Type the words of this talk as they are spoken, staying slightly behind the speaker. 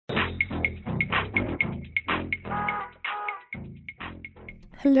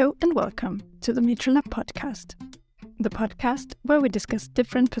Hello and welcome to the MetroLab Podcast, the podcast where we discuss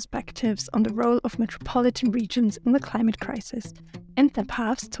different perspectives on the role of metropolitan regions in the climate crisis and their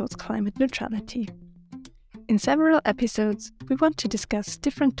paths towards climate neutrality. In several episodes, we want to discuss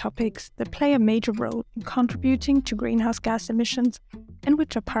different topics that play a major role in contributing to greenhouse gas emissions and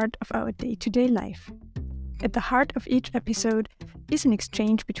which are part of our day-to-day life. At the heart of each episode is an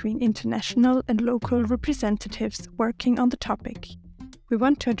exchange between international and local representatives working on the topic. We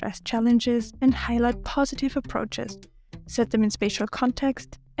want to address challenges and highlight positive approaches, set them in spatial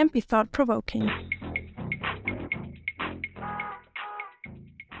context, and be thought-provoking.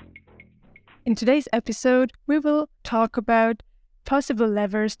 In today's episode, we will talk about possible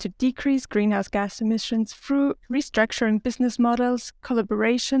levers to decrease greenhouse gas emissions through restructuring business models,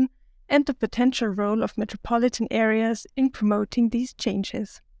 collaboration, and the potential role of metropolitan areas in promoting these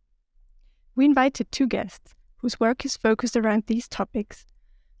changes. We invited two guests whose work is focused around these topics.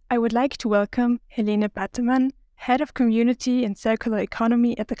 I would like to welcome Helene Pattermann, Head of Community and Circular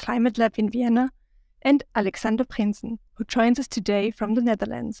Economy at the MetroLab in Vienna, and Alexander Prinsen, who joins us today from the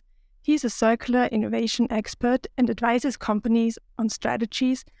Netherlands. He is a circular innovation expert and advises companies on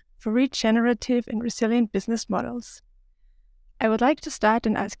strategies for regenerative and resilient business models. I would like to start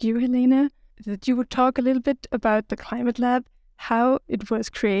and ask you, Helene, that you would talk a little bit about the MetroLab, how it was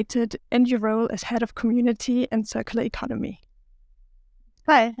created, and your role as Head of Community and Circular Economy.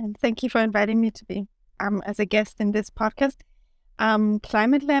 Hi, and thank you for inviting me to be as a guest in this podcast.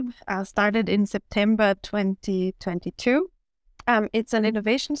 MetroLab started in September 2022. It's an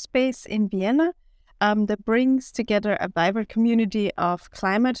innovation space in Vienna that brings together a vibrant community of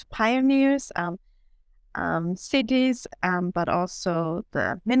climate pioneers, cities, but also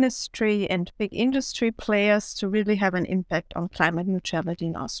the ministry and big industry players to really have an impact on climate neutrality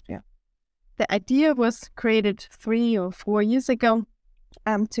in Austria. The idea was created 3 or 4 years ago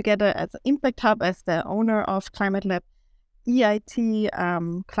together as an impact hub as the owner of MetroLab,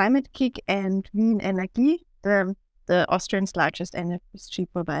 EIT, Climate Kick, and Wien Energie, the Austrian's largest energy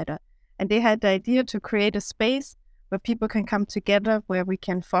provider. And they had the idea to create a space where people can come together, where we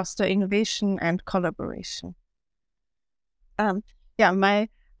can foster innovation and collaboration.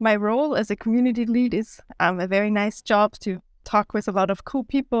 My role as a community lead is a very nice job to talk with a lot of cool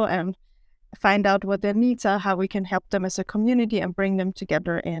people and find out what their needs are, how we can help them as a community and bring them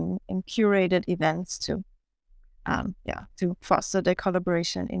together in curated events to foster the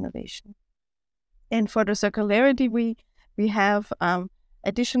collaboration and innovation. And for the circularity, we have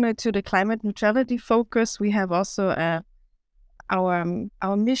additional to the climate neutrality focus, we have also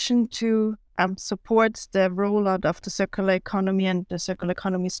our mission to support the rollout of the circular economy and the circular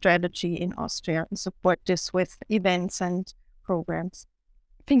economy strategy in Austria and support this with events and programs.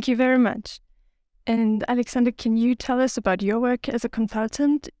 Thank you very much. And Alexander, can you tell us about your work as a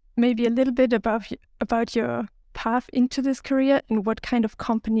consultant? Maybe a little bit about your path into this career and what kind of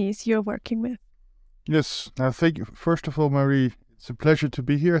companies you're working with. Yes, thank you. First of all, Marie, it's a pleasure to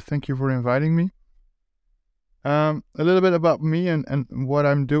be here. Thank you for inviting me. A little bit about me and what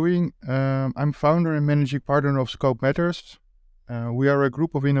I'm doing. I'm founder and managing partner of Scope Matters. We are a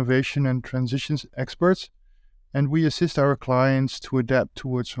group of innovation and transitions experts, and we assist our clients to adapt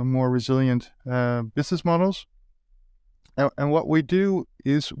towards more resilient business models. And what we do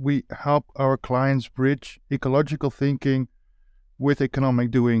is we help our clients bridge ecological thinking with economic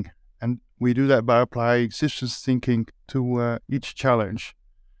doing. And we do that by applying systems thinking to each challenge.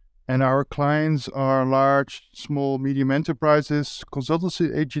 And our clients are large, small, medium enterprises,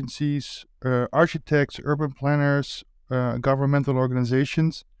 consultancy agencies, architects, urban planners, governmental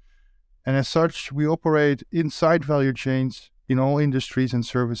organizations. And as such, we operate inside value chains in all industries and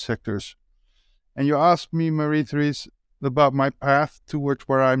service sectors. And you asked me, Marie-Therese, about my path towards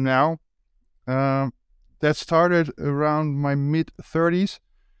where I'm now. That started around my mid-30s.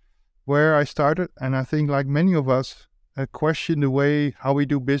 Where I started, and I think like many of us, question the way how we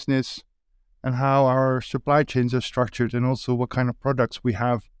do business and how our supply chains are structured and also what kind of products we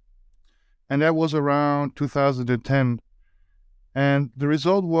have. And that was around 2010. And the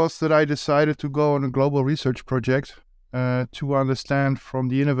result was that I decided to go on a global research project to understand from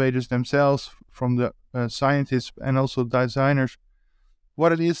the innovators themselves, from the scientists and also designers,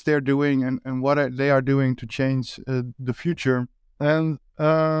 what it is they're doing and what they are doing to change the future. And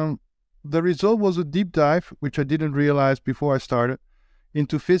the result was a deep dive, which I didn't realize before I started,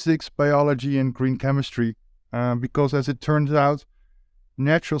 into physics, biology, and green chemistry. Because as it turns out,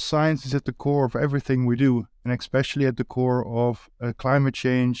 natural science is at the core of everything we do, and especially at the core of climate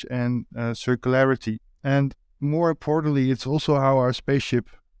change and circularity. And more importantly, it's also how our spaceship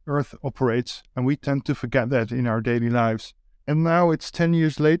Earth operates, and we tend to forget that in our daily lives. And now it's 10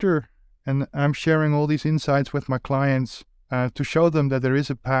 years later, and I'm sharing all these insights with my clients to show them that there is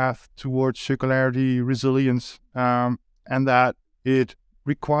a path towards circularity, resilience, and that it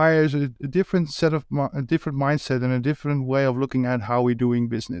requires a different set of a different mindset and a different way of looking at how we're doing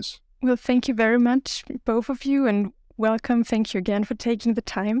business. Well, thank you very much, both of you, and welcome. Thank you again for taking the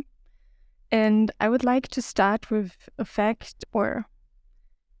time. And I would like to start with a fact, or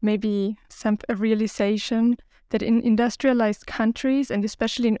maybe a realization, that in industrialized countries, and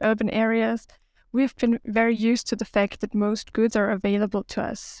especially in urban areas, we've been very used to the fact that most goods are available to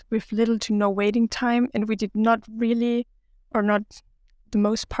us with little to no waiting time, and we did not really, or not the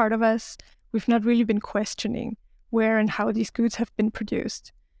most part of us, we've not really been questioning where and how these goods have been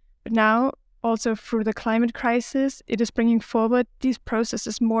produced. But now, also through the climate crisis, it is bringing forward these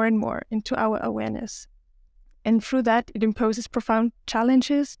processes more and more into our awareness. And through that, it imposes profound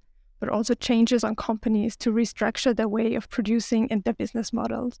challenges, but also changes on companies to restructure their way of producing and their business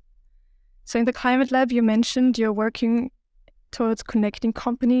models. So in the Climate Lab, you mentioned you're working towards connecting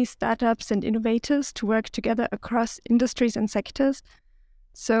companies, startups, and innovators to work together across industries and sectors.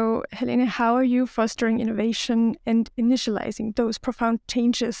 So, Helene, how are you fostering innovation and initializing those profound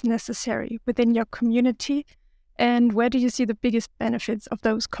changes necessary within your community? And where do you see the biggest benefits of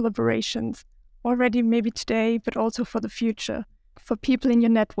those collaborations already, maybe today, but also for the future, for people in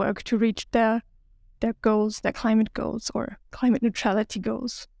your network to reach their goals, their climate goals or climate neutrality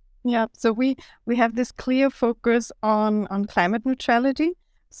goals? Yeah, so we have this clear focus on climate neutrality.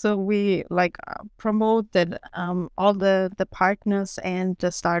 So we promote that all the partners and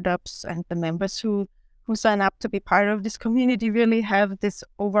the startups and the members who sign up to be part of this community really have this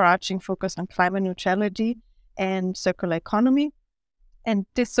overarching focus on climate neutrality and circular economy. And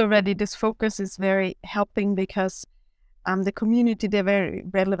this focus is very helping because the community, they're very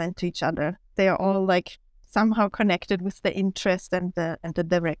relevant to each other. They are all somehow connected with the interest and the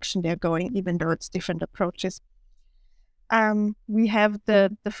direction they're going, even though it's different approaches. We have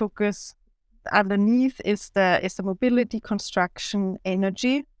the focus underneath is the mobility, construction,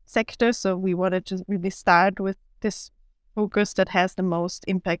 energy sector. So we wanted to really start with this focus that has the most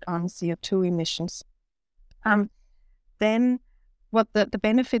impact on CO2 emissions. Then what the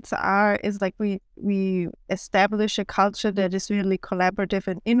benefits are is we establish a culture that is really collaborative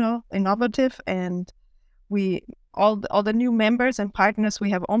and innovative, and we all the new members and partners, we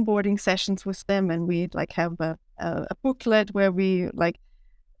have onboarding sessions with them, and we have a booklet where we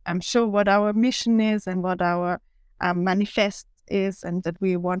show what our mission is and what our manifest is, and that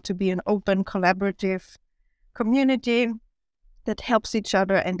we want to be an open, collaborative community that helps each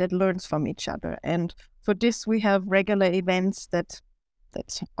other and that learns from each other. And for this, we have regular events that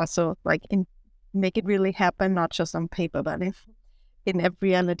also make it really happen, not just on paper, but in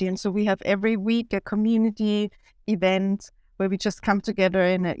reality. And so we have every week a community event where we just come together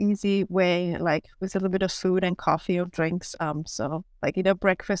in an easy way, with a little bit of food and coffee or drinks. So either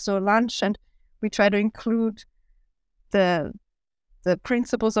breakfast or lunch, and we try to include the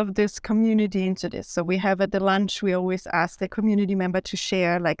principles of this community into this. So we have at the lunch, we always ask the community member to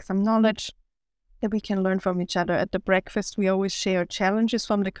share some knowledge that we can learn from each other. At the breakfast, we always share challenges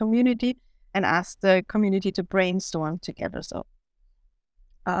from the community and ask the community to brainstorm together. So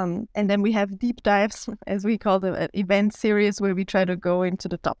and then we have deep dives, as we call them, event series where we try to go into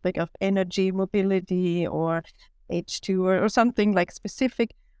the topic of energy, mobility, or H2 or something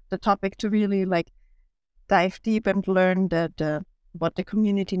specific, the topic to really dive deep and learn what the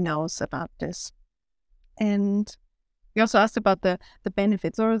community knows about this. And we also asked about the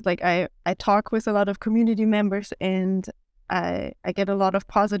benefits, or I talk with a lot of community members, and I get a lot of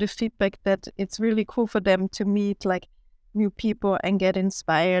positive feedback that it's really cool for them to meet new people and get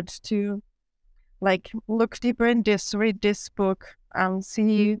inspired to look deeper in this, read this book,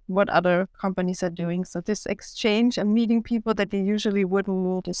 see what other companies are doing. So this exchange and meeting people that they usually wouldn't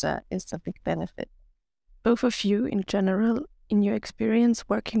meet is a big benefit. Both of you, in general, in your experience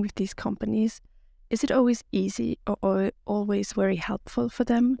working with these companies, is it always easy or always very helpful for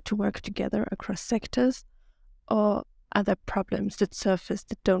them to work together across sectors? Or are there problems that surface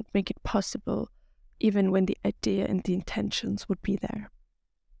that don't make it possible, even when the idea and the intentions would be there?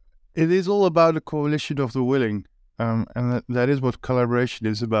 It is all about a coalition of the willing. And that is what collaboration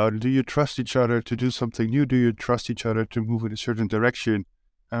is about. Do you trust each other to do something new? Do you trust each other to move in a certain direction?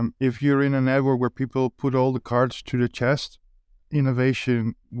 If you're in a network where people put all the cards to the chest,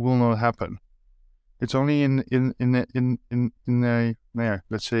 innovation will not happen. It's only in a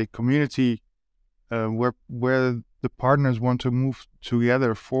let's say community where the partners want to move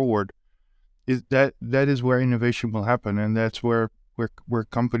together forward. That is where innovation will happen, and that's where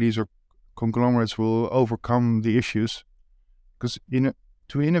companies or conglomerates will overcome the issues. because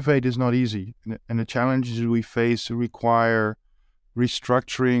to innovate is not easy, and the challenges we face require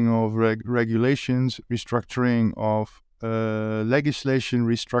restructuring of regulations, restructuring of legislation,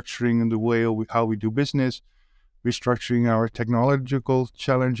 restructuring in the way how we do business, restructuring our technological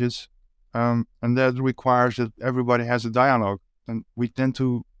challenges, and that requires that everybody has a dialogue. And we tend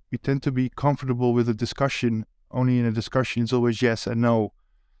to be comfortable with a discussion. Only in a discussion, it's always yes and no,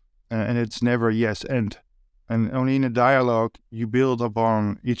 and it's never yes and. And only in a dialogue you build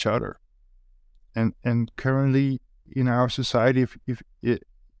upon each other. And currently in our society,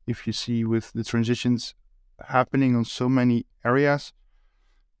 if you see with the transitions happening on so many areas,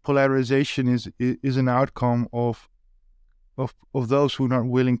 polarization is an outcome of those who are not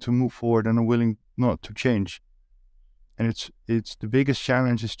willing to move forward and are willing not to change. And it's the biggest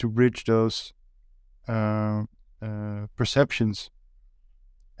challenge is to bridge those perceptions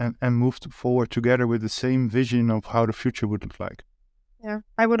and move forward together with the same vision of how the future would look like. Yeah,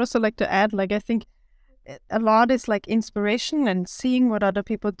 I would also like to add, I think a lot is inspiration and seeing what other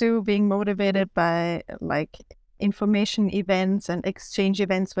people do, being motivated by information events and exchange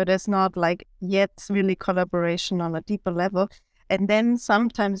events where there's not yet really collaboration on a deeper level. And then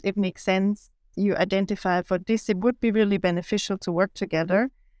sometimes it makes sense. You identify for this, it would be really beneficial to work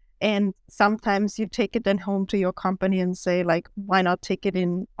together. And sometimes you take it then home to your company and say, why not take it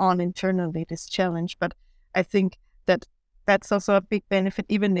on internally, this challenge? But I think that's also a big benefit,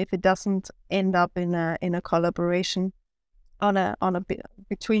 even if it doesn't end up in a collaboration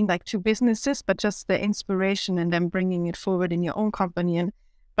between two businesses, but just the inspiration and then bringing it forward in your own company.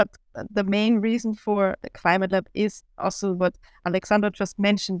 But the main reason for the Climate Lab is also what Alexander just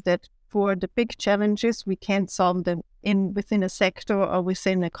mentioned, that for the big challenges, we can't solve them within a sector or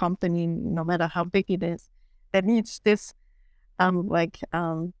within a company, no matter how big it is. That needs this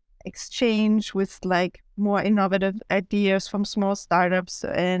exchange with more innovative ideas from small startups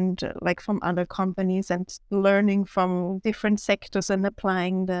and from other companies, and learning from different sectors and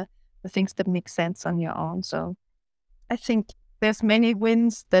applying the things that make sense on your own. So I think there's many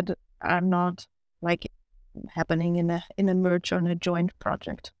wins that are not happening in a merge or in a joint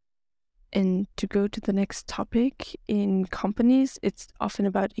project. And to go to the next topic, in companies, it's often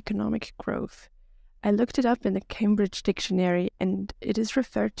about economic growth. I looked it up in the Cambridge Dictionary, and it is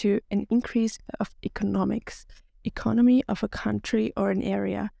referred to an increase of economy of a country or an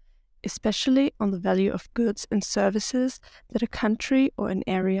area, especially on the value of goods and services that a country or an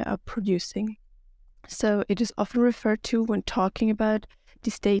area are producing. So it is often referred to when talking about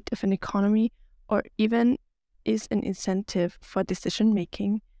the state of an economy, or even is an incentive for decision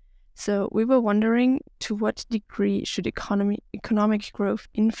making. So we were wondering, to what degree should economic growth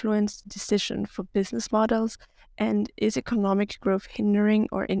influence the decision for business models, and is economic growth hindering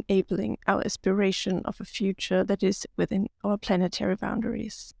or enabling our aspiration of a future that is within our planetary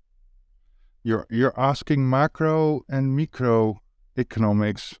boundaries? You're asking macro and micro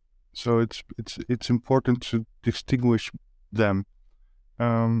economics, so it's important to distinguish them.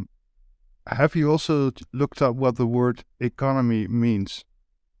 Have you also looked up what the word economy means?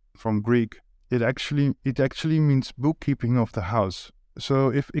 From Greek, it actually means bookkeeping of the house. So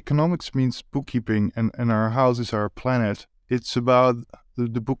if economics means bookkeeping and our house is our planet, it's about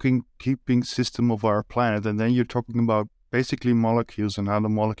the bookkeeping system of our planet. And then you're talking about basically molecules and how the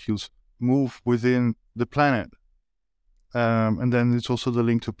molecules move within the planet. And then it's also the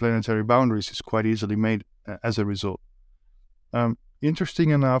link to planetary boundaries is quite easily made as a result.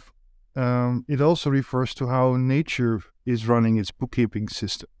 Interesting enough, it also refers to how nature is running its bookkeeping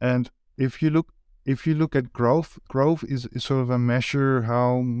system. And if you look at growth is sort of a measure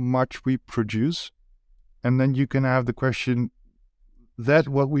how much we produce. And then you can have the question that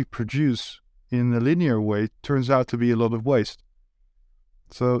what we produce in a linear way turns out to be a lot of waste.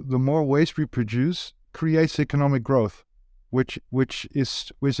 So the more waste we produce creates economic growth, which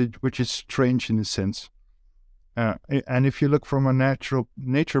is strange in a sense. And if you look from a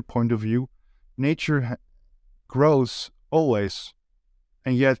nature point of view, nature grows always,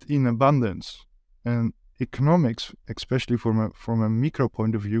 and yet in abundance. And economics, especially from a micro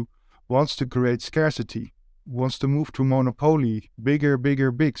point of view, wants to create scarcity, wants to move to monopoly, bigger,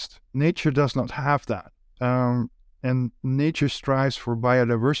 biggest. Nature does not have that. And nature strives for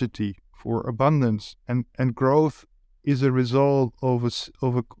biodiversity, for abundance, and growth is a result of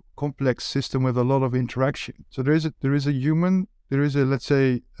a complex system with a lot of interaction. So there is a let's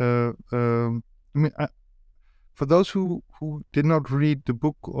say for those who did not read the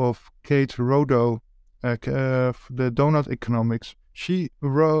book of Kate Rodo, the Donut Economics, she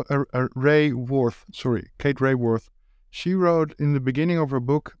wrote Kate Rayworth. She wrote in the beginning of her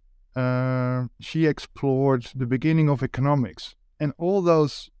book she explored the beginning of economics. And all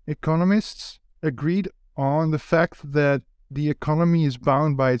those economists agreed on the fact that the economy is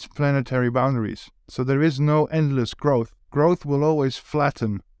bound by its planetary boundaries. So there is no endless growth. Growth will always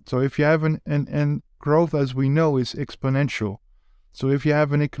flatten. So if you have and growth, as we know, is exponential. So if you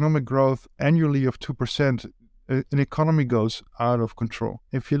have an economic growth annually of 2%, an economy goes out of control.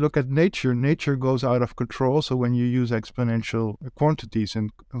 If you look at nature, nature goes out of control also when you use exponential quantities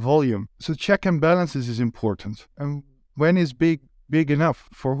and volume. So check and balances is important. And when is big enough?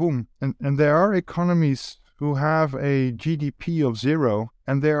 For whom? And there are economies who have a GDP of 0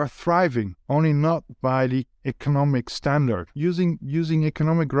 and they are thriving, only not by the economic standard. Using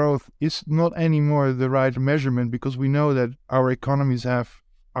economic growth is not anymore the right measurement, because we know that our economies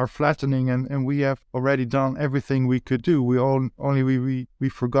are flattening, and we have already done everything we could do. We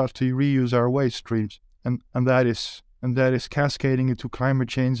forgot to reuse our waste streams, and that is cascading into climate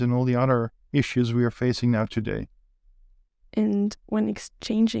change and all the other issues we are facing now today. And when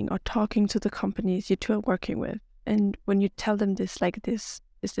exchanging or talking to the companies you two are working with, and when you tell them this like this,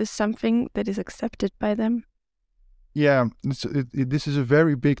 is this something that is accepted by them? Yeah, this is a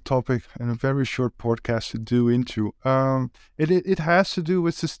very big topic and a very short podcast to do into. It has to do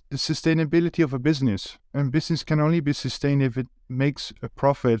with the sustainability of a business. And business can only be sustained if it makes a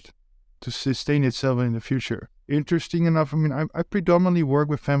profit to sustain itself in the future. Interesting enough, I mean, I predominantly work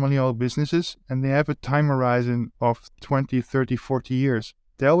with family-owned businesses, and they have a time horizon of 20, 30, 40 years.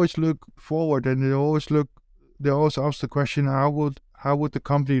 They always look forward, and they always ask the question, how would the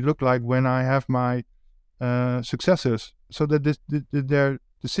company look like when I have my successors? So that their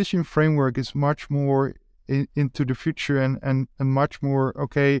decision framework is much more into the future and much more,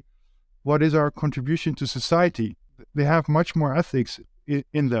 okay, what is our contribution to society? They have much more ethics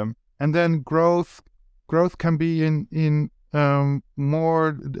in them. And then growth can be in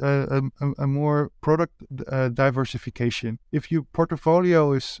more product diversification. If your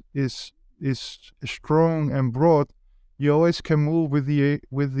portfolio is strong and broad, you always can move with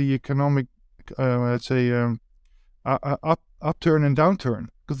the economic upturn and downturn.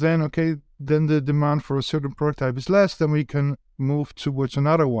 Because then the demand for a certain product type is less, then we can move towards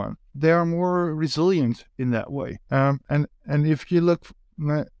another one. They are more resilient in that way. And if you look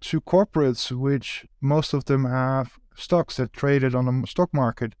to corporates, which most of them have stocks that traded on the stock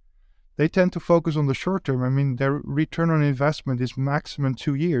market, they tend to focus on the short term. I mean, their return on investment is maximum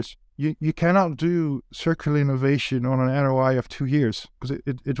 2 years. You cannot do circular innovation on an ROI of 2 years, because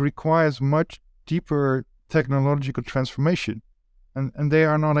it requires much deeper technological transformation, and they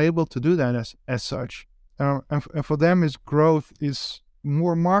are not able to do that as such. And for them, growth is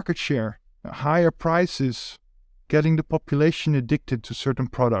more market share, higher prices, getting the population addicted to certain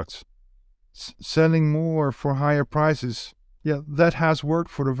products, selling more for higher prices. Yeah, that has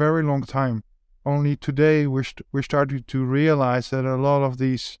worked for a very long time. Only today we're starting to realize that a lot of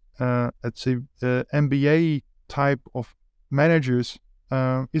these, MBA type of managers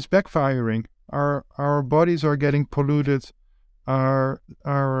is backfiring. Our bodies are getting polluted. Our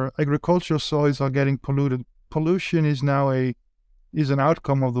agricultural soils are getting polluted. Pollution is now an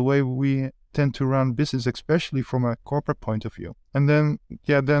outcome of the way we tend to run business, especially from a corporate point of view. And then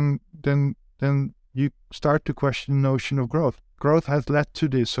you start to question the notion of growth. Growth has led to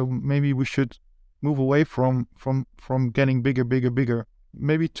this, so maybe we should move away from getting bigger.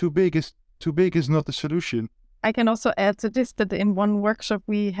 Maybe too big is not the solution. I can also add to this that in one workshop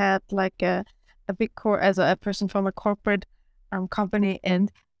we had like a big a person from a corporate company, and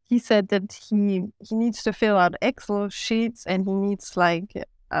he said that he needs to fill out Excel sheets, and he needs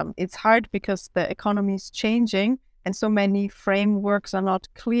it's hard because the economy is changing and so many frameworks are not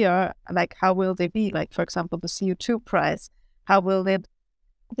clear. Like, how will they be? Like, for example, the CO2 price, how will it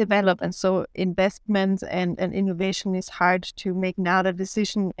develop? And so investment and innovation is hard to make now the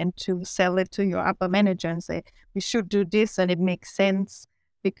decision and to sell it to your upper manager and say, we should do this and it makes sense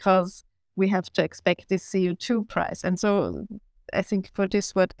because we have to expect this CO2 price. And so I think for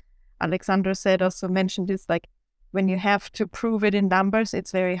this, what Alexander said, also mentioned is like, when you have to prove it in numbers,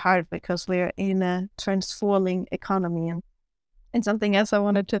 it's very hard because we're in a transforming economy. And something else I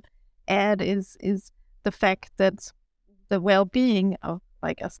wanted to add is the fact that the well-being of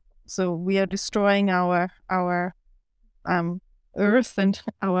us. So we are destroying our Earth and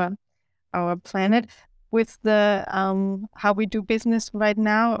our planet with the how we do business right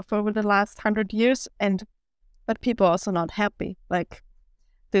now for over the last 100 years, but people are also not happy. Like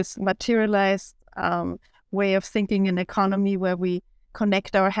this materialized way of thinking an economy where we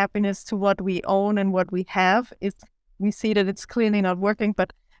connect our happiness to what we own and what we have, we see that it's clearly not working,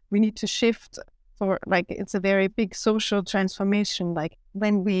 but we need to shift for like it's a very big social transformation. Like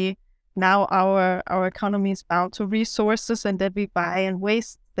when we now our economy is bound to resources and that we buy and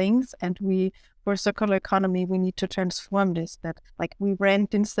waste things, and we for circular economy we need to transform this. That like we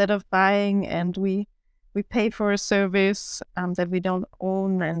rent instead of buying, and we pay for a service that we don't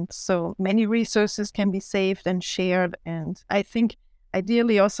own, and so many resources can be saved and shared. And I think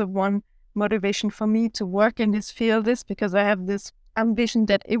ideally also one motivation for me to work in this field is because I have this ambition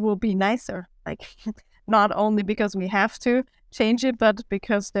that it will be nicer, like not only because we have to change it, but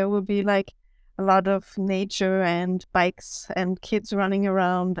because there will be like a lot of nature and bikes and kids running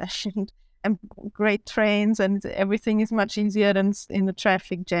around and great trains, and everything is much easier than in the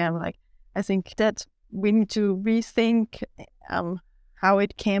traffic jam. Like I think that we need to rethink how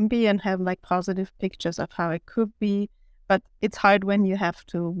it can be and have like positive pictures of how it could be. But it's hard when you have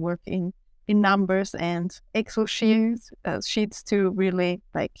to work in numbers and Excel sheets to really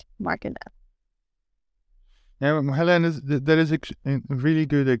like market that. Yeah, Helene, that is a really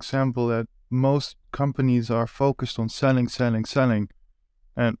good example that most companies are focused on selling.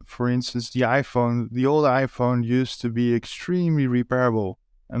 And for instance, the old iPhone used to be extremely repairable,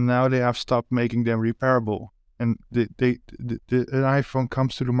 and now they have stopped making them repairable. And an iPhone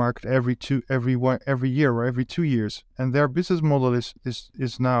comes to the market every year or every 2 years, and their business model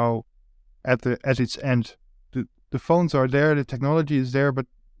is now at its end. The phones are there, the technology is there, but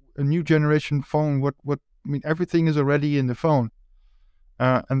a new generation phone, everything is already in the phone.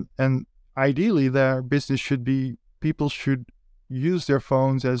 And ideally, their business should be people should use their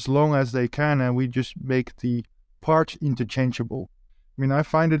phones as long as they can, and we just make the parts interchangeable. I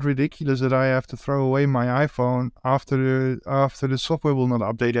find it ridiculous that I have to throw away my iPhone after the software will not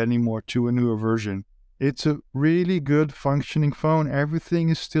update anymore to a newer version. It's a really good functioning phone. Everything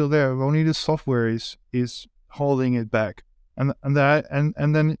is still there. Only the software is holding it back. And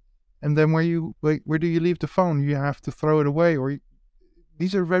then where do you leave the phone? You have to throw it away.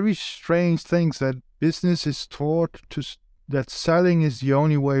 These are very strange things that business is taught that selling is the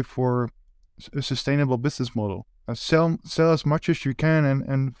only way for a sustainable business model. Sell as much as you can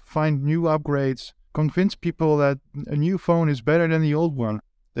and find new upgrades. Convince people that a new phone is better than the old one.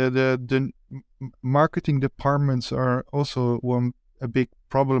 The marketing departments are also a big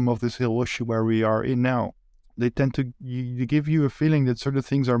problem of this whole issue where we are in now. They tend to give you a feeling that certain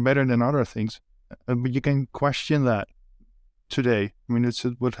things are better than other things, but you can question that today. It's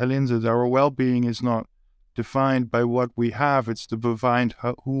what Helene said. Our well-being is not defined by what we have; it's defined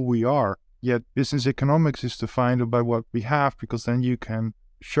who we are. Yet business economics is defined by what we have, because then you can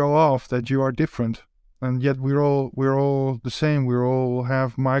show off that you are different. And yet we're all the same. We all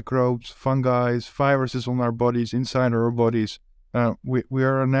have microbes, fungi, viruses on our bodies, inside our bodies. We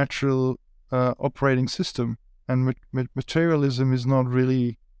are a natural operating system, and materialism is not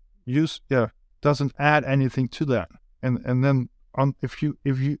really doesn't add anything to that. And then if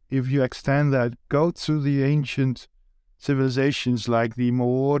you extend that, go to the ancient civilizations like the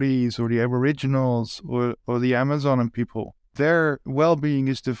Maoris or the Aboriginals or the Amazon people. Their well-being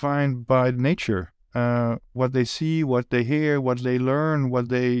is defined by nature. What they see, what they hear, what they learn,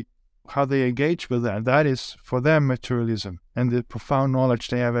 how they engage with that. That is for them materialism and the profound knowledge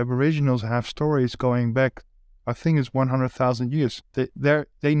they have. Aboriginals have stories going back, I think it's 100,000 years.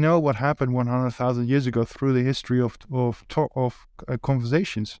 They know what happened 100,000 years ago through the history of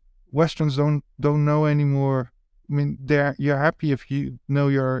conversations. Westerns don't know anymore. You're happy if you know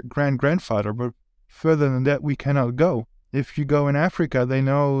your grandfather, but further than that, we cannot go. If you go in Africa, they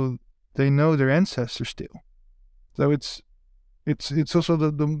know their ancestors still. So it's also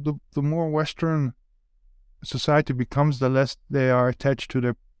the more Western society becomes, the less they are attached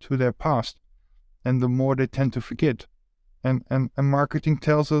to their past, and the more they tend to forget. And marketing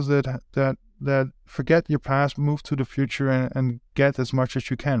tells us that forget your past, move to the future, and get as much as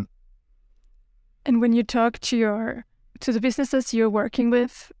you can. And when you talk to the businesses you're working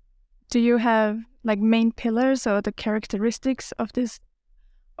with, do you have like main pillars or the characteristics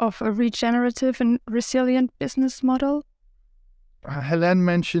of a regenerative and resilient business model? Helene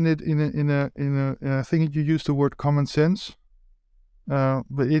mentioned it in a I think you used the word common sense,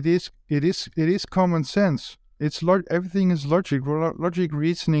 but it is common sense. Everything is logic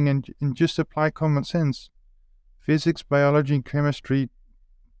reasoning, and just apply common sense. Physics, biology, and chemistry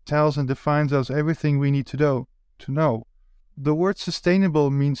tells and defines us everything we need to know. The word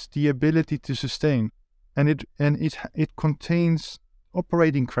sustainable means the ability to sustain, and it contains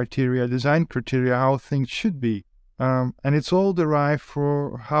operating criteria, design criteria, how things should be, and it's all derived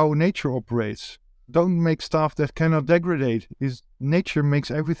for how nature operates. Don't make stuff that cannot degrade. Nature makes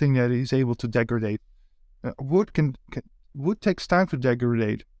everything that is able to degrade. Wood takes time to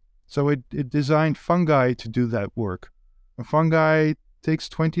degrade, So it designed fungi to do that work. A fungi takes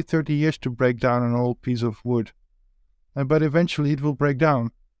 20, 30 years to break down an old piece of wood. But eventually it will break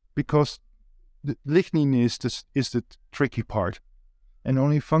down because the lignin is the tricky part. And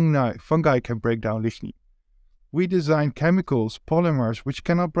only fungi can break down lignin. We design chemicals, polymers, which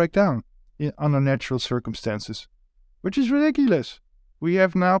cannot break down under natural circumstances, which is ridiculous. We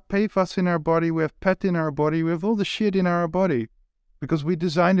have now PFAS in our body, we have PET in our body, we have all the shit in our body because we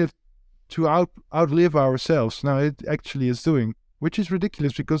designed it to outlive ourselves. Now it actually is doing, which is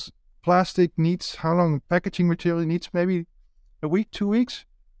ridiculous because plastic needs how long? Packaging material needs maybe a week, 2 weeks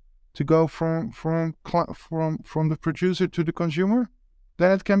to go from the producer to the consumer.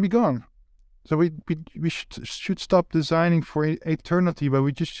 Then it can be gone. So we should stop designing for eternity, but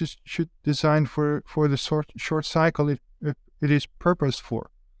we just should design for the short cycle it is purposed for,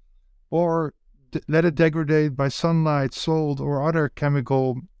 or let it degrade by sunlight, salt, or other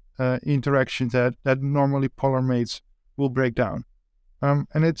chemical interactions that normally polymers will break down. And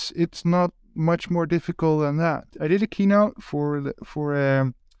it's not much more difficult than that. I did a keynote for the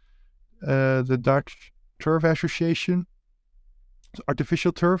Dutch Turf Association,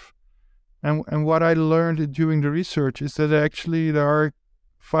 artificial turf. And what I learned during the research is that actually there are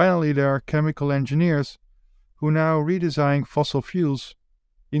chemical engineers who now redesign fossil fuels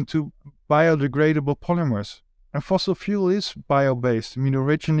into biodegradable polymers. And fossil fuel is bio-based. I mean,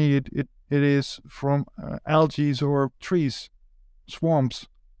 originally it is from algae or trees, swamps.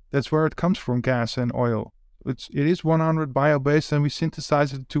 That's where it comes from, gas and oil. It is 100 bio-based, and we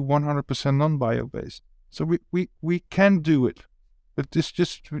synthesize it to 100% non-bio-based. So we can do it. But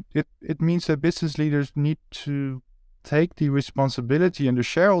it means that business leaders need to take the responsibility, and the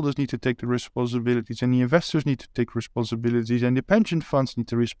shareholders need to take the responsibilities, and the investors need to take responsibilities, and the pension funds need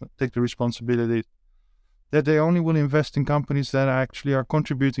to take the responsibility that they only will invest in companies that actually are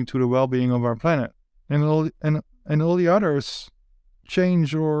contributing to the well-being of our planet. And all the others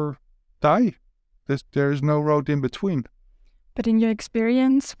change or die. There is no road in between. But in your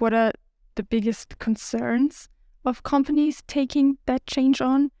experience, what are the biggest concerns of companies taking that change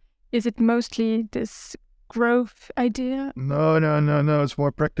on? Is it mostly this growth idea? No. It's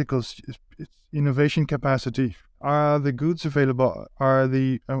more practical. It's innovation capacity. Are the goods available?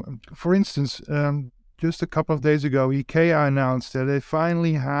 For instance, just a couple of days ago, IKEA announced that they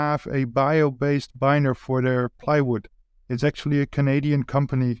finally have a bio-based binder for their plywood. It's actually a Canadian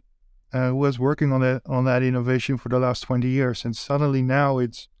company who was working on that innovation for the last 20 years, and suddenly now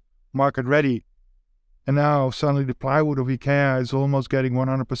it's market ready. And now suddenly the plywood of IKEA is almost getting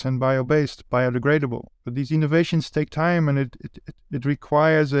 100% bio-based, biodegradable. But these innovations take time, and it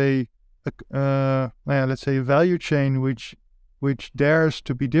requires let's say a value chain which dares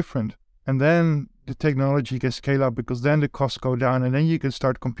to be different. And then the technology can scale up, because then the costs go down, and then you can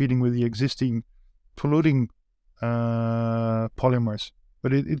start competing with the existing polluting polymers.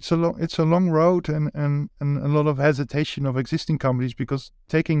 But it's a long road and a lot of hesitation of existing companies, because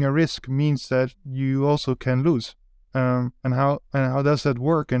taking a risk means that you also can lose. And how does that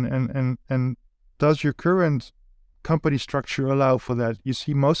work? And does your current company structure allow for that? You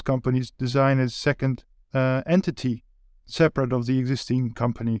see, most companies design a second entity separate of the existing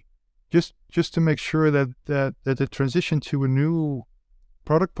company, just to make sure that the transition to a new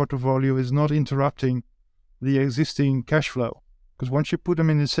product portfolio is not interrupting the existing cash flow. Because once you put them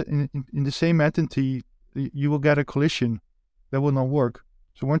in the same entity, you will get a collision that will not work.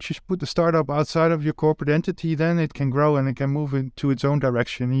 So once you put the startup outside of your corporate entity, then it can grow and it can move into its own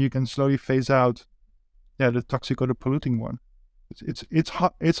direction, and you can slowly phase out, the toxic or the polluting one.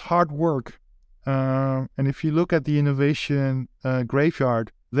 It's hard work. And if you look at the innovation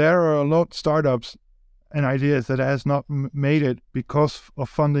graveyard, there are a lot of startups and ideas that has not made it because of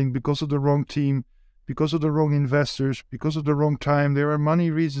funding, because of the wrong team, because of the wrong investors, because of the wrong time. There are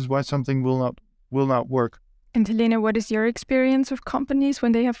many reasons why something will not work. And Helene, what is your experience with companies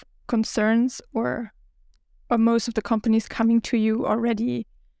when they have concerns, or most of the companies coming to you already,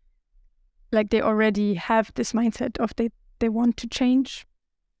 like they already have this mindset of they want to change?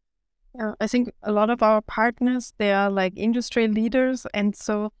 Yeah, I think a lot of our partners, they are like industry leaders, and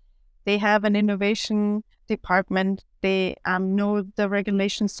so they have an innovation department. They know the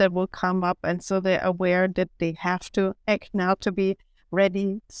regulations that will come up, and so they're aware that they have to act now to be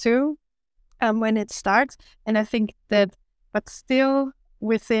ready soon when it starts. And I think that, but still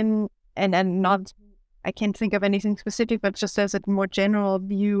within, and not, I can't think of anything specific, but just as a more general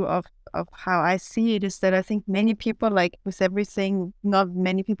view of how I see it, is that I think many people, like with everything, not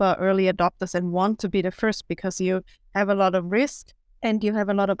many people are early adopters and want to be the first, because you have a lot of risk and you have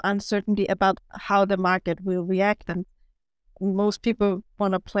a lot of uncertainty about how the market will react. And most people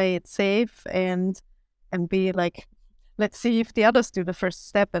want to play it safe and be like, let's see if the others do the first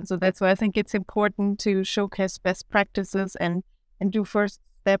step. And so that's why I think it's important to showcase best practices and do first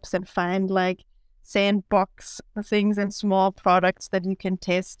steps and find like sandbox things and small products that you can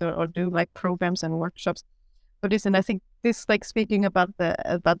test or do like programs and workshops for this. And I think this, like speaking about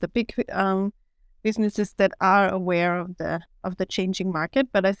the big businesses that are aware of the changing market,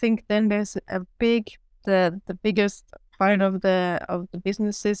 but I think then there's the biggest part of the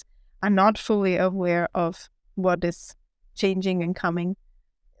businesses are not fully aware of what is changing and coming,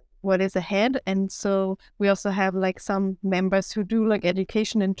 what is ahead. And so we also have like some members who do like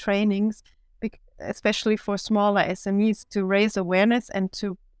education and trainings, especially for smaller SMEs, to raise awareness and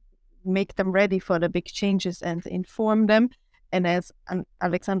to make them ready for the big changes and inform them. And as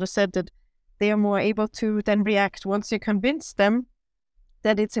Alexander said, that they are more able to then react once you convince them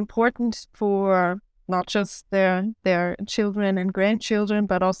that it's important for not just their children and grandchildren,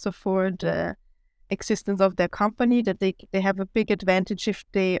 but also for the existence of their company, that they have a big advantage if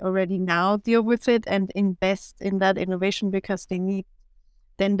they already now deal with it and invest in that innovation, because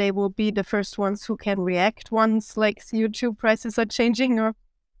then they will be the first ones who can react once like CO2 prices are changing or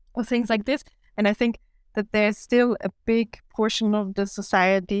things like this. And I think that there's still a big portion of the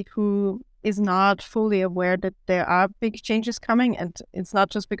society who is not fully aware that there are big changes coming. And it's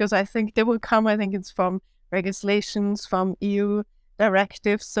not just because I think they will come. I think it's from legislations, from EU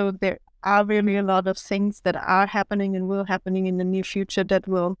directives. So there are really a lot of things that are happening and will happening in the near future that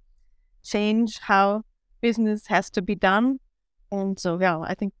will change how business has to be done. And so, yeah,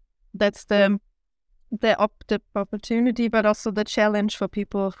 I think that's the opportunity, but also the challenge for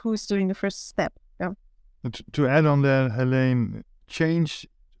people who's doing the first step. Yeah. To add on that, Helene, change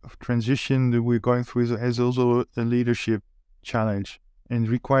of transition that we're going through is also a leadership challenge and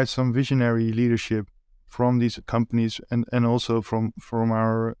requires some visionary leadership from these companies and also from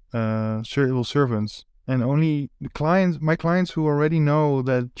our civil servants. And only my clients who already know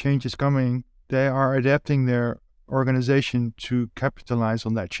that change is coming, they are adapting their organization to capitalize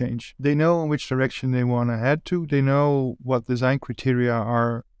on that change. They know in which direction they want to head to. They know what design criteria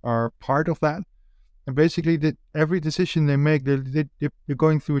are part of that. And basically, every decision they make, they're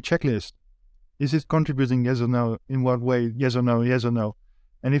going through a checklist. Is it contributing? Yes or no? In what way? Yes or no? Yes or no?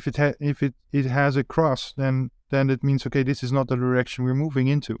 And if it has a cross, then it means, okay, this is not the direction we're moving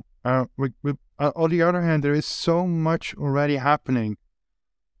into. On the other hand, there is so much already happening,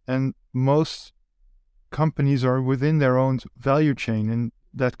 and most companies are within their own value chain, and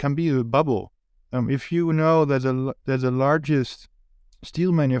that can be a bubble. If you know that the largest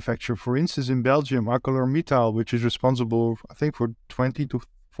steel manufacturer, for instance, in Belgium, ArcelorMittal, which is responsible, I think, for 20 to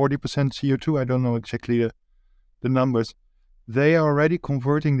 40% CO2, I don't know exactly the numbers, they are already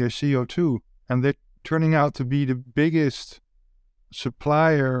converting their CO2, and they're turning out to be the biggest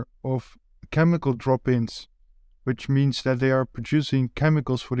supplier of chemical drop-ins, which means that they are producing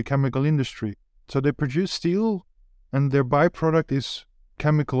chemicals for the chemical industry. So they produce steel, and their byproduct is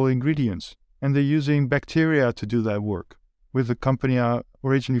chemical ingredients, and they're using bacteria to do that work with a company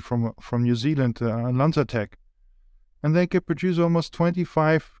originally from New Zealand, Lanzatech. And they can produce almost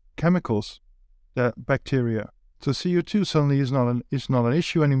 25 chemicals, that bacteria. So CO2 suddenly is not an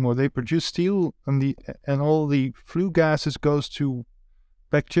issue anymore. They produce steel, and all the flue gases goes to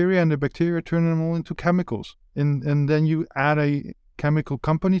bacteria, and the bacteria turn them all into chemicals. And then you add a chemical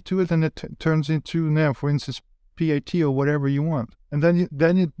company to it, and it turns into, now, for instance, PAT or whatever you want. And then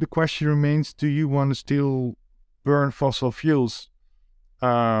the question remains: do you want to still burn fossil fuels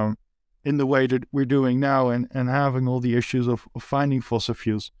in the way that we're doing now, and having all the issues of finding fossil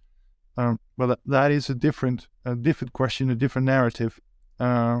fuels? But that is a different question, a different narrative.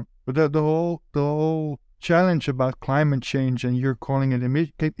 But the whole challenge about climate change, and you're calling it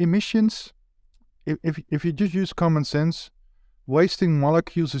emissions. If you just use common sense, wasting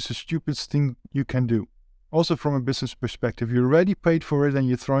molecules is the stupidest thing you can do. Also from a business perspective, you already paid for it and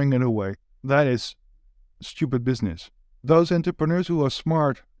you're throwing it away. That is stupid business. Those entrepreneurs who are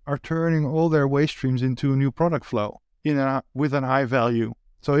smart are turning all their waste streams into a new product flow with an high value.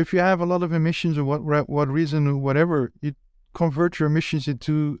 So if you have a lot of emissions, or what reason or whatever, you convert your emissions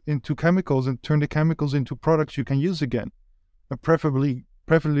into chemicals and turn the chemicals into products you can use again. And preferably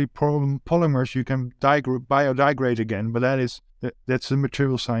polymers you can biodegrade again. But that's a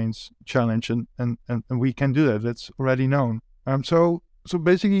material science challenge, and we can do that. That's already known. So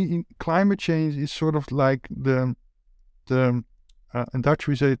basically, climate change is sort of like the in Dutch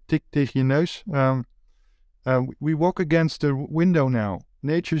we say tik tegen je neus. We walk against the window now.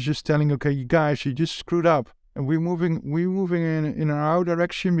 Nature's just telling, okay, you guys, you just screwed up, and we're moving in our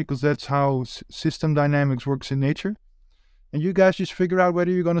direction, because that's how system dynamics works in nature. and you guys just figure out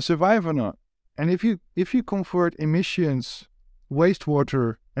whether you're going to survive or not. And if you convert emissions,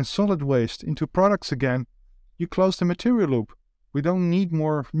 wastewater, and solid waste into products again, you close the material loop. We don't need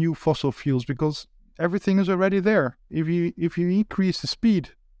more new fossil fuels because everything is already there. If you increase the speed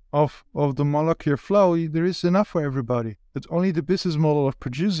of the molecular flow, there is enough for everybody. It's only the business model of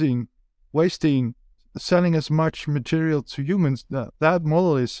producing, wasting, selling as much material to humans, that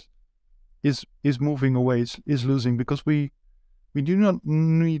model is moving away, is losing, because we do not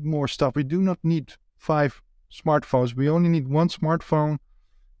need more stuff. We do not need 5 smartphones. We only need 1 smartphone,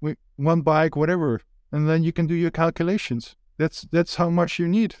 one bike, whatever, and then you can do your calculations. That's how much you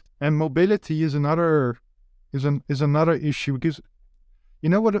need. And mobility is another issue, because you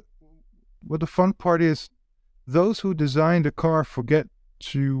know what the fun part is? Those who design the car forget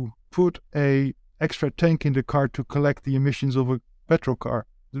to put a extra tank in the car to collect the emissions of a petrol car.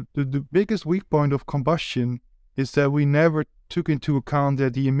 The biggest weak point of combustion is that we never took into account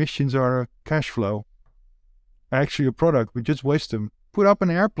that the emissions are a cash flow, actually a product. We just waste them. Put up an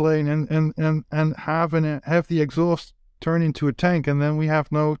airplane and have the exhaust turn into a tank, and then we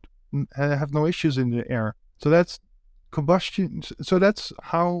have no issues in the air. So that's combustion. So that's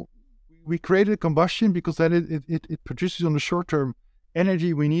how we created combustion, because that it produces on the short term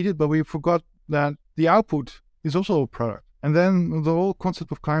energy we needed, but we forgot that the output is also a product. And then the whole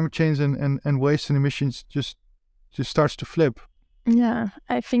concept of climate change and waste and emissions just starts to flip. Yeah,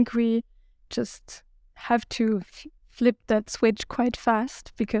 I think we just have to flip that switch quite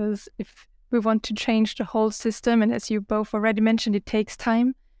fast, because if we want to change the whole system, and as you both already mentioned, it takes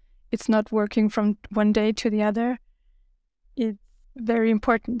time. It's not working from one day to the other. It's very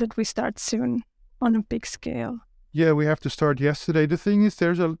important that we start soon on a big scale. Yeah, we have to start yesterday. The thing is,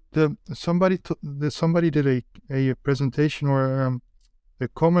 somebody did a presentation or a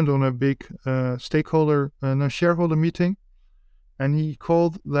comment on a big stakeholder and a shareholder meeting, and he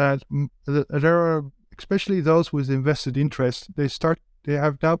called that there are, especially those with invested interest, they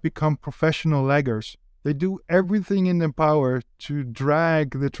have now become professional laggers. They do everything in their power to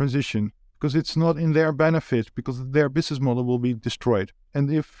drag the transition, because it's not in their benefit, because their business model will be destroyed. And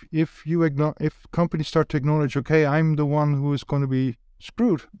if companies start to acknowledge, okay, I'm the one who is going to be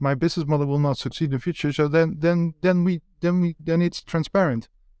screwed, my business model will not succeed in the future. So then it's transparent,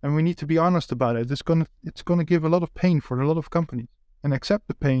 and we need to be honest about it. It's gonna give a lot of pain for a lot of companies, and accept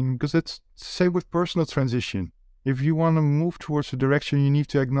the pain, because it's same with personal transition. If you want to move towards a direction, you need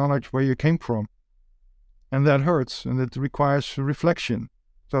to acknowledge where you came from, and that hurts, and it requires reflection.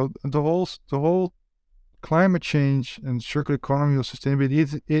 So the whole climate change and circular economy or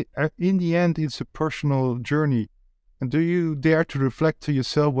sustainability, in the end, it's a personal journey. And do you dare to reflect to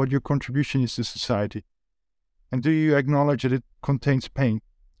yourself what your contribution is to society? And do you acknowledge that it contains pain?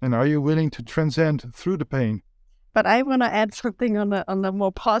 And are you willing to transcend through the pain? But I want to add something on a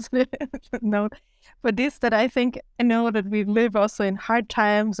more positive note. But this, that I know that we live also in hard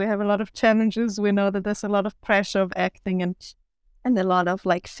times. We have a lot of challenges. We know that there's a lot of pressure of acting and a lot of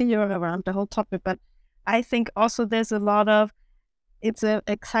fear around the whole topic. But I think also there's it's an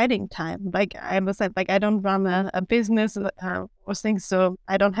exciting time. I was said, I don't run a business or things, so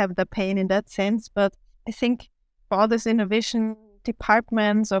I don't have the pain in that sense. But I think for all this innovation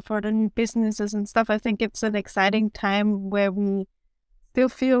departments or for the new businesses and stuff, I think it's an exciting time where we still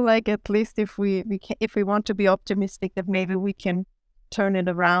feel like, at least if we want to be optimistic, that maybe we can turn it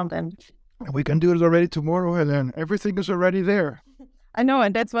around. And we can do it already tomorrow, Helene. Everything is already there. I know,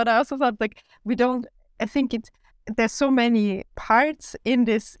 and that's what I also thought. I think there's so many parts in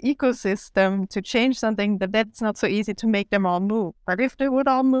this ecosystem to change something that's not so easy to make them all move. But if they would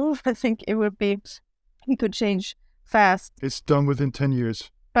all move, I think we could change fast. It's done within 10 years.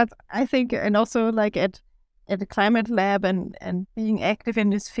 But I think, and also at the Climate Lab and being active in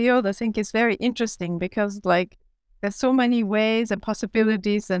this field, I think is very interesting, because there's so many ways and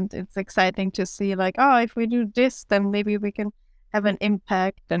possibilities, and it's exciting to see if we do this, then maybe we can have an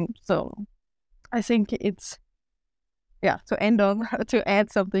impact. And so I think it's, to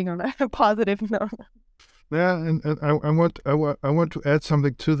add something on a positive note. Yeah, and I want to add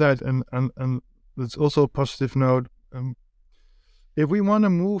something to that, and it's also a positive note. If we want to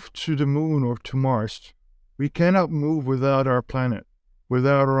move to the moon or to Mars, we cannot move without our planet,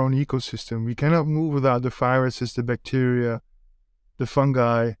 without our own ecosystem. We cannot move without the viruses, the bacteria, the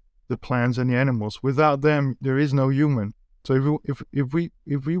fungi, the plants, and the animals. Without them, there is no human. So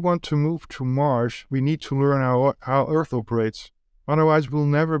if we want to move to Mars, we need to learn how Earth operates. Otherwise, we'll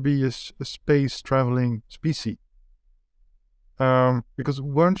never be a space traveling species. Because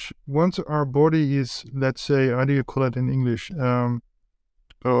once our body is, let's say, how do you call it in English? How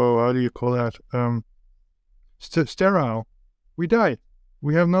do you call that? Sterile. we die.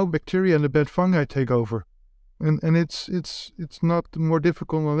 We have no bacteria and the bad fungi take over. And it's not more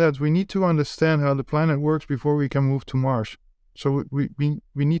difficult than that. We need to understand how the planet works before we can move to Mars. So we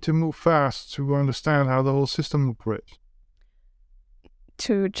need to move fast to understand how the whole system operates.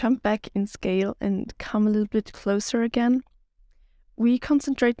 To jump back in scale and come a little bit closer again, we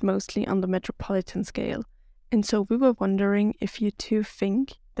concentrate mostly on the metropolitan scale. And so we were wondering if you two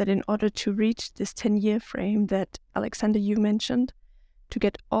think that in order to reach this 10-year frame that Alexander, you mentioned, to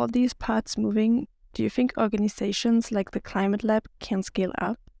get all these parts moving, do you think organizations like the Climate Lab can scale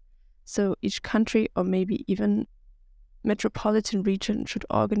up? So each country or maybe even metropolitan region should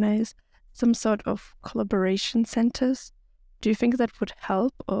organize some sort of collaboration centers? Do you think that would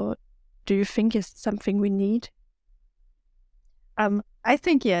help, or do you think it's something we need? I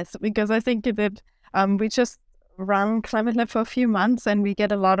think yes, because I think that we just run Climate Lab for a few months and we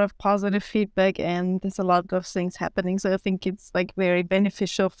get a lot of positive feedback and there's a lot of things happening. So I think it's like very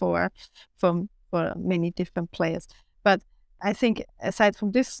beneficial for many different players. But I think aside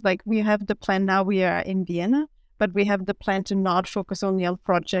from this, like we have the plan now, we are in Vienna, but we have the plan to not focus only on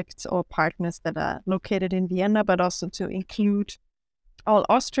projects or partners that are located in Vienna, but also to include all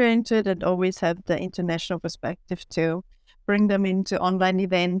Austria into it and always have the international perspective to bring them into online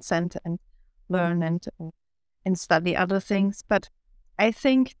events and learn and study other things. But I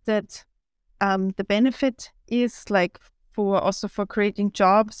think that the benefit is like for creating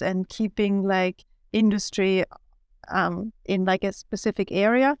jobs and keeping like industry in like a specific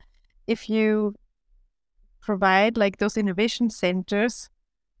area. If you provide like those innovation centers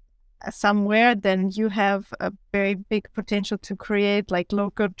somewhere, then you have a very big potential to create like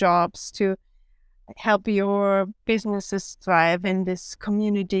local jobs to help your businesses thrive in this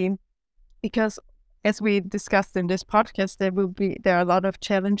community. Because as we discussed in this podcast, there are a lot of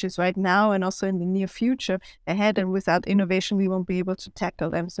challenges right now and also in the near future ahead, and without innovation we won't be able to tackle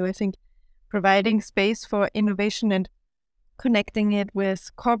them. So I think providing space for innovation and connecting it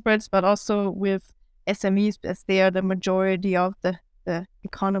with corporates but also with SMEs, as they are the majority of the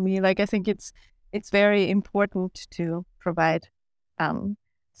economy, like I think it's very important to provide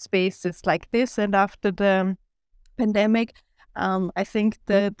spaces like this. And after the pandemic, I think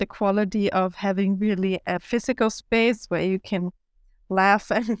the quality of having really a physical space where you can laugh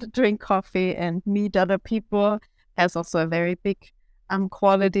and drink coffee and meet other people has also a very big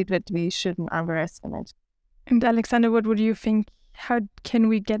quality that we shouldn't underestimate. And Alexander, what would you think? How can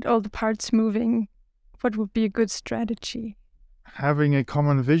we get all the parts moving? What would be a good strategy? Having a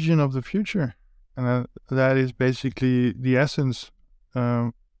common vision of the future. And that is basically the essence.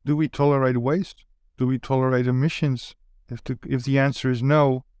 Do we tolerate waste? Do we tolerate emissions? If the answer is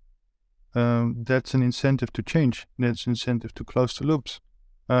no, that's an incentive to change. That's an incentive to close the loops.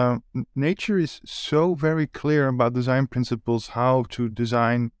 Nature is so very clear about design principles, how to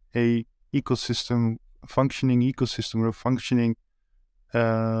design a functioning ecosystem, or a functioning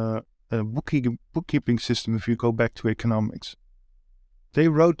bookkeeping system. If you go back to economics, they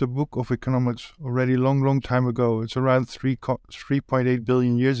wrote the book of economics already long time ago. It's around 3.8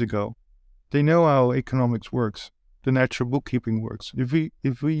 billion years ago. They know how economics works, the natural bookkeeping works.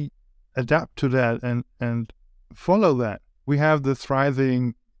 If we adapt to that and follow that, we have the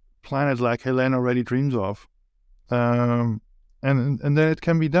thriving planet like Helene already dreams of, and then it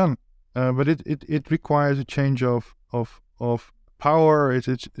can be done. But it requires a change of power,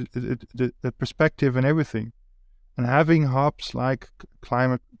 the perspective and everything. And having hubs like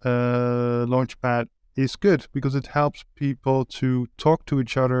Climate Launchpad is good because it helps people to talk to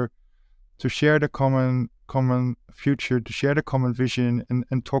each other, to share the common future, to share the common vision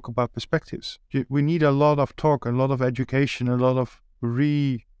and talk about perspectives. We need a lot of talk, a lot of education, a lot of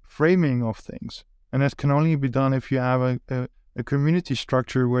reframing of things. And that can only be done if you have a community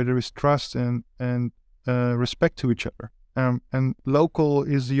structure where there is trust and respect to each other. And local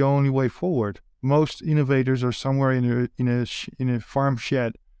is the only way forward. Most innovators are somewhere in a farm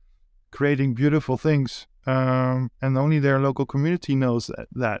shed, creating beautiful things, and only their local community knows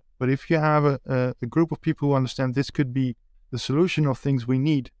that. But if you have a group of people who understand this could be the solution of things we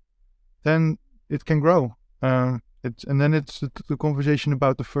need, then it can grow. And then it's the conversation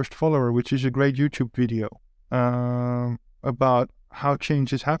about the first follower, which is a great YouTube video about how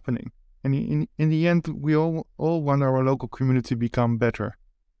change is happening. And in the end, we all want our local community to become better.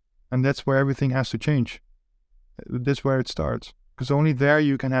 And that's where everything has to change. That's where it starts. Because only there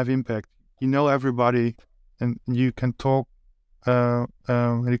you can have impact. You know everybody and you can talk, what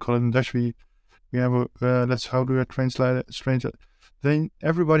do you call it in Dutch? We have how do I translate it? Then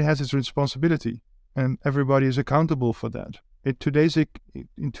everybody has its responsibility and everybody is accountable for that. in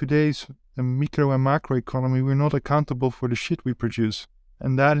today's micro and macro economy, we're not accountable for the shit we produce.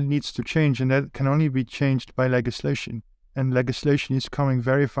 And that needs to change, and that can only be changed by legislation. And legislation is coming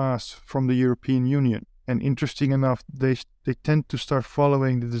very fast from the European Union. And interesting enough, they tend to start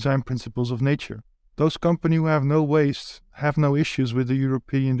following the design principles of nature. Those companies who have no waste have no issues with the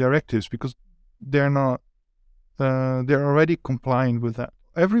European directives because they're already compliant with that.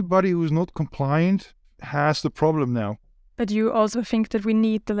 Everybody who's not compliant has the problem now. But you also think that we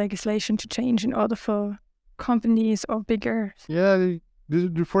need the legislation to change in order for companies or bigger... Yeah,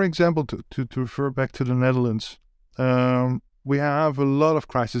 for example, to refer back to the Netherlands, we have a lot of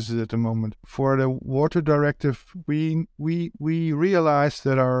crises at the moment. For the water directive, we realized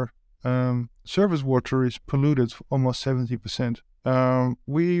that our surface water is polluted almost 70%.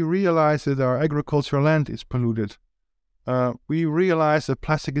 We realized that our agricultural land is polluted. We realized that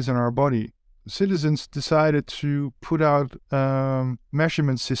plastic is in our body. Citizens decided to put out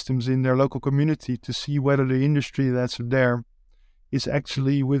measurement systems in their local community to see whether the industry that's there is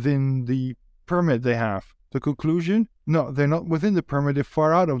actually within the permit they have. The conclusion? No, they're not within the permit, they're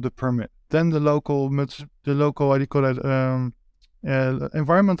far out of the permit. Then the local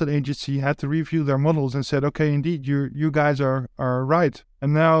environmental agency had to review their models and said, okay, indeed, you guys are right.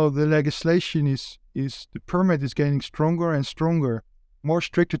 And now the legislation is the permit is getting stronger and stronger, more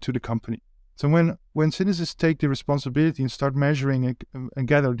stricter to the company. So when citizens take the responsibility and start measuring and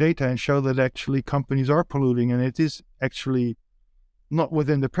gather data and show that actually companies are polluting and it is actually not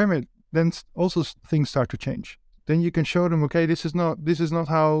within the permit, then also things start to change. Then you can show them, okay, this is not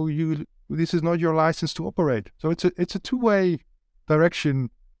your license to operate. So it's a two-way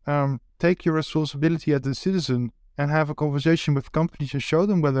direction. Take your responsibility as a citizen and have a conversation with companies and show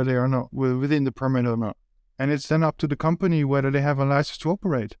them whether they are not within the permit or not. And it's then up to the company whether they have a license to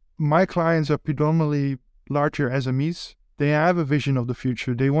operate. My clients are predominantly larger SMEs. They have a vision of the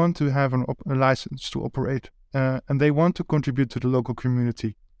future. They want to have a license to operate. And they want to contribute to the local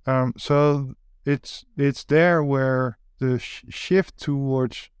community. So it's there where the shift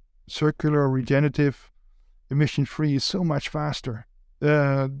towards circular, regenerative, emission-free is so much faster.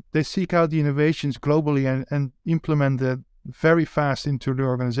 They seek out the innovations globally and implement that very fast into the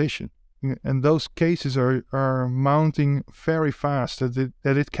organization. And those cases are mounting very fast that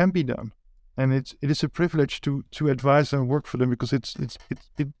it can be done. And it is a privilege to advise and work for them because it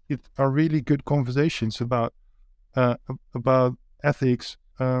are really good conversations about ethics,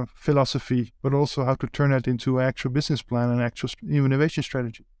 philosophy, but also how to turn that into an actual business plan and actual innovation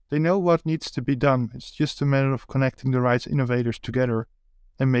strategy. They know what needs to be done. It's just a matter of connecting the right innovators together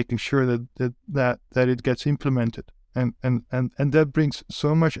and making sure that it gets implemented. And that brings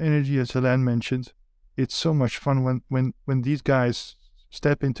so much energy, as Helene mentioned. It's so much fun when these guys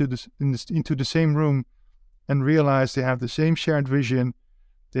step into the same room and realize they have the same shared vision,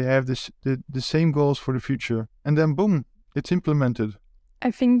 they have the same goals for the future, and then boom, it's implemented.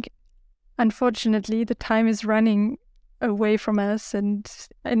 I think, unfortunately, the time is running away from us, and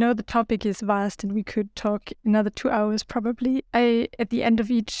I know the topic is vast and we could talk another 2 hours probably. At the end of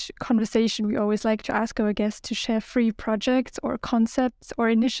each conversation, we always like to ask our guests to share 3 projects or concepts or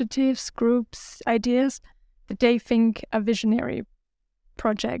initiatives, groups, ideas that they think are visionary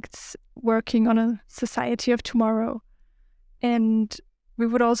projects working on a society of tomorrow. And we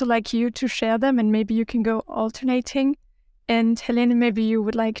would also like you to share them, and maybe you can go alternating. And Helene, maybe you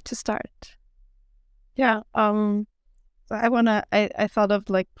would like to start. Yeah, so I thought of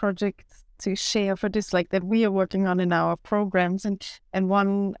like projects to share for this, like that we are working on in our programs, and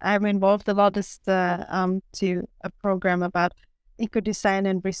one I'm involved a lot is a program about eco-design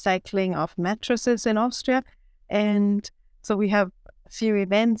and recycling of mattresses in Austria. And so we have a few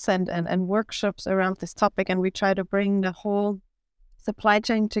events and workshops around this topic, and we try to bring the whole supply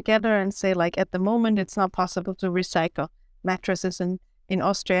chain together and say, like, at the moment it's not possible to recycle mattresses in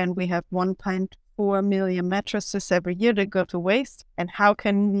Austria, and we have 1.4 million mattresses every year that go to waste. And how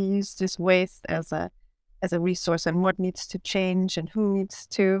can we use this waste as a resource, and what needs to change, and who needs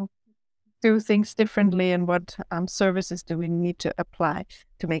to do things differently, and what services do we need to apply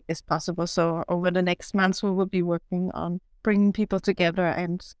to make this possible. So over the next months, we will be working on bringing people together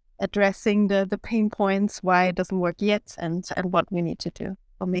and addressing the pain points, why it doesn't work yet, and what we need to do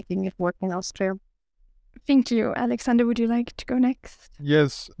for making it work in Austria. Thank you. Alexander, would you like to go next?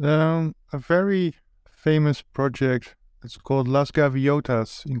 Yes, a very famous project. It's called Las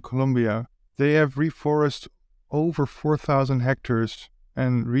Gaviotas in Colombia. They have reforested over 4,000 hectares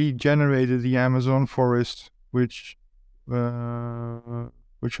and regenerated the Amazon forest, which I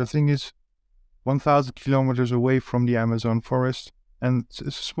think is 1,000 kilometers away from the Amazon forest. And it's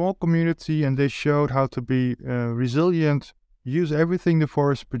a small community, and they showed how to be resilient use everything the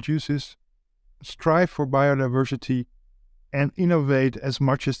forest produces, strive for biodiversity, and innovate as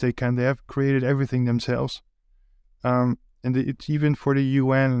much as they can. They have created everything themselves. And it's even for the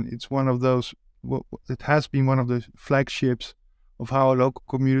UN, it's one of those, it has been one of the flagships of how a local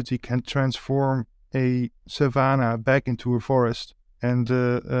community can transform a savanna back into a forest. And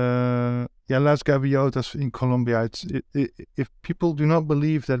Las Gaviotas in Colombia, if people do not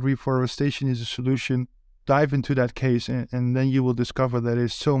believe that reforestation is a solution, dive into that case, and then you will discover that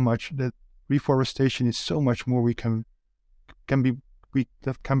there's so much, that reforestation is so much more that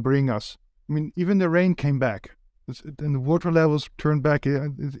can bring us. I mean, even the rain came back, and the water levels turned back.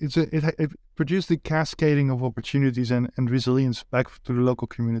 It produced the cascading of opportunities and resilience back to the local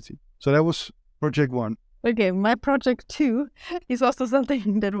community. So that was project 1. Okay, my project 2 is also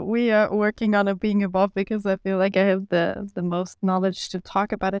something that we are working on and being involved, because I feel like I have the most knowledge to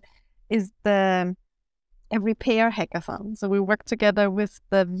talk about it, is a repair hackathon. So we work together with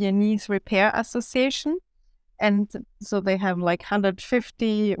the Viennese Repair Association. And so they have like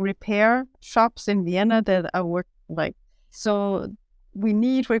 150 repair shops in Vienna that are so we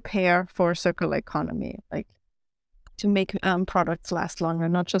need repair for circular economy, like to make products last longer,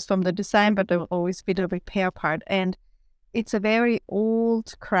 not just from the design, but there will always be the repair part. And it's a very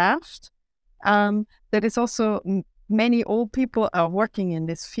old craft that is also, many old people are working in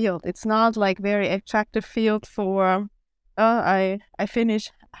this field. It's not like very attractive field for, I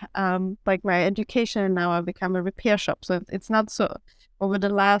finish like my education and now I become a repair shop. So it's not so, over the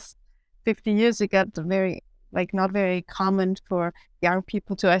last 50 years, it got not very common for young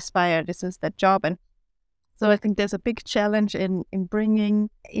people to aspire. This is their job. And so I think there's a big challenge in bringing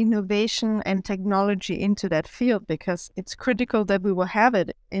innovation and technology into that field, because it's critical that we will have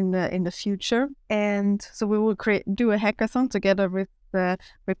it in the future. And so we will do a hackathon together with the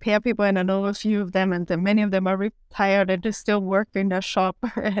repair people, and I know a few of them, and many of them are retired and they still work in their shop,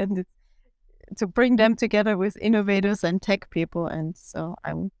 and to bring them together with innovators and tech people. And so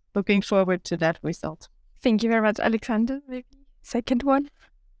I'm looking forward to that result. Thank you very much, Alexander. Maybe second one?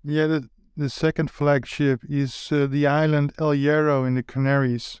 Yeah, the second flagship is the island El Hierro in the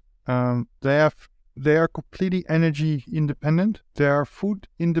Canaries. They are completely energy independent. They are food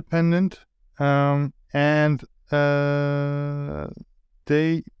independent, and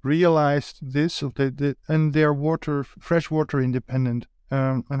they realized this. And they are freshwater independent.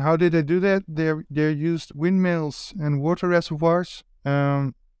 And how did they do that? They used windmills and water reservoirs.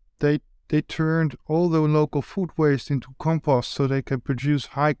 They turned all the local food waste into compost so they can produce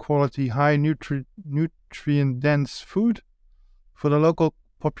high quality, high nutrient dense food for the local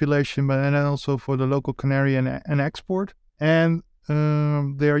population, but and also for the local canary and export. And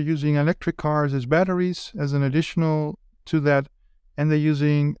they are using electric cars as batteries as an additional to that. And they're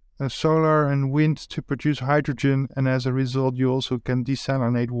using solar and wind to produce hydrogen. And as a result, you also can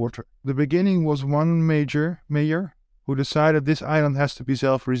desalinate water. The beginning was one mayor who decided this island has to be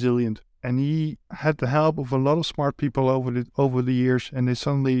self-resilient. And he had the help of a lot of smart people over the years. And this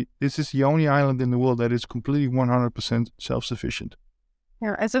is the only island in the world that is completely 100% self-sufficient.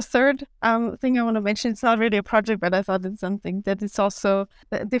 Yeah, as a third thing I want to mention, it's not really a project, but I thought it's something that is also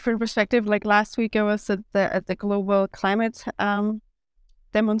a different perspective. Like last week, I was at the global climate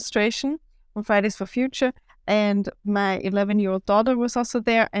demonstration on Fridays for Future, and my 11-year-old daughter was also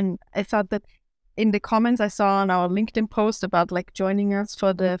there. And I thought that in the comments I saw on our LinkedIn post about like joining us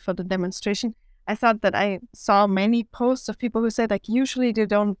for the demonstration, I thought that I saw many posts of people who said like usually they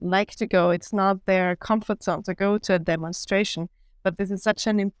don't like to go. It's not their comfort zone to go to a demonstration. But this is such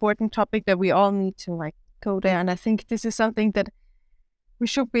an important topic that we all need to like go there. And I think this is something that we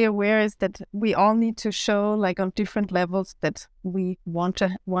should be aware, is that we all need to show like on different levels that we want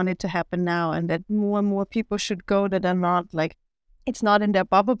it to happen now, and that more and more people should go that are not like, it's not in their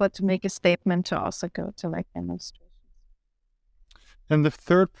bubble, but to make a statement to also go to like demonstrations. And the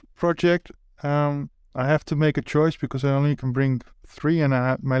third project, I have to make a choice because I only can bring 3,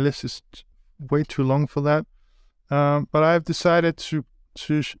 and my list is way too long for that. But I've decided to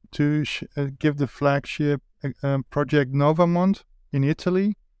give the flagship project Novamont in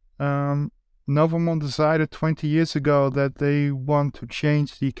Italy. Novamont decided 20 years ago that they want to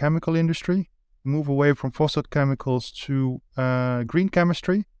change the chemical industry, move away from fossil chemicals to green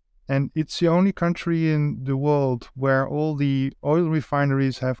chemistry. And it's the only country in the world where all the oil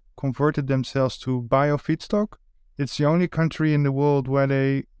refineries have converted themselves to bio feedstock. It's the only country in the world where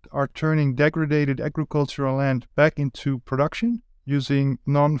they are turning degraded agricultural land back into production using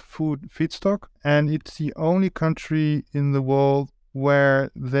non-food feedstock. And it's the only country in the world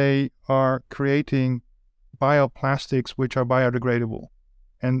where they are creating bioplastics which are biodegradable.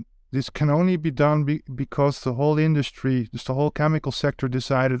 And this can only be done because the whole industry, just the whole chemical sector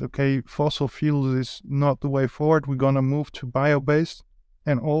decided, okay, fossil fuels is not the way forward. We're going to move to bio-based.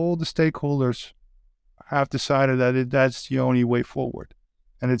 And all the stakeholders have decided that that's the only way forward.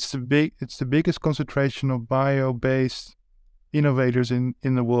 And it's the biggest concentration of bio-based innovators in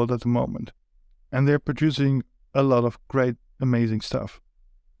the world at the moment. And they're producing a lot of great, amazing stuff.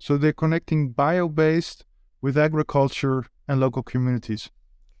 So they're connecting bio-based with agriculture and local communities.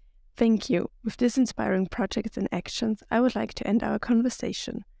 Thank you. With this inspiring projects and actions, I would like to end our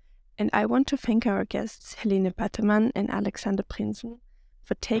conversation. And I want to thank our guests, Helene Pattermann and Alexander Prinsen,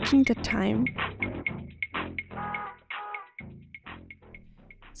 for taking the time.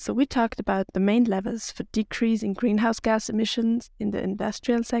 So we talked about the main levers for decreasing greenhouse gas emissions in the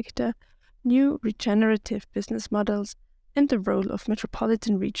industrial sector, new regenerative business models, and the role of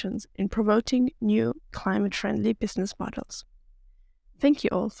metropolitan regions in promoting new climate-friendly business models. Thank you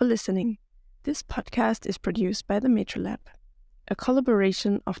all for listening. This podcast is produced by the MetroLab, a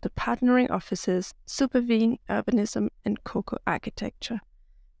collaboration of the partnering offices Supervene, Urbanism, and Coco Architecture,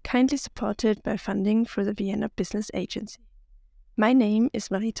 kindly supported by funding through the Vienna Business Agency. My name is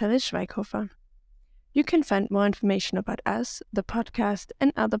Marie-Therese Schweighofer. You can find more information about us, the podcast,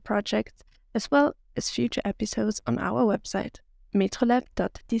 and other projects, as well as future episodes on our website,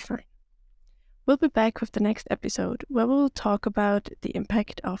 metrolab.design. We'll be back with the next episode where we will talk about the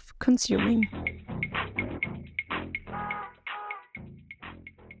impact of consuming.